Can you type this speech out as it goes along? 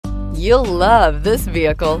You'll love this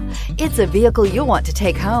vehicle. It's a vehicle you'll want to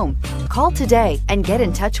take home. Call today and get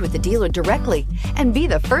in touch with the dealer directly and be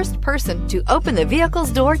the first person to open the vehicle's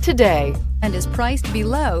door today, and is priced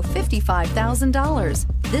below $55,000.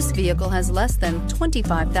 This vehicle has less than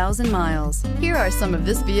 25,000 miles. Here are some of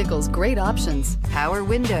this vehicle's great options: power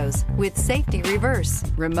windows with safety reverse,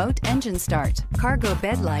 remote engine start, cargo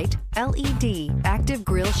bed light, LED, active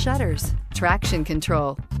grille shutters, traction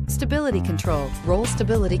control, stability control, roll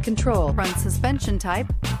stability control, front suspension type,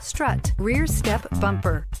 strut, rear step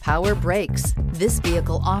bumper, power brakes. This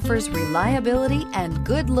vehicle offers reliability and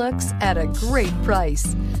good looks at a great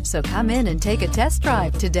price. So come in and take a test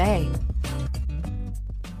drive today.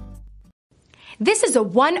 This is a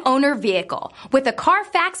one-owner vehicle with a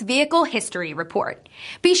Carfax Vehicle History Report.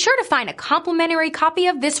 Be sure to find a complimentary copy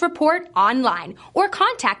of this report online or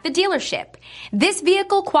contact the dealership. This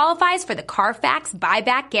vehicle qualifies for the Carfax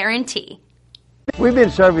Buyback Guarantee. We've been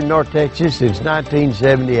serving North Texas since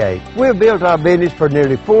 1978. We've built our business for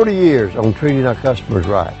nearly 40 years on treating our customers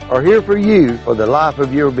right. We're here for you for the life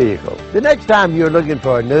of your vehicle. The next time you're looking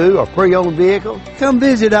for a new or pre-owned vehicle, come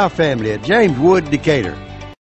visit our family at James Wood Decatur.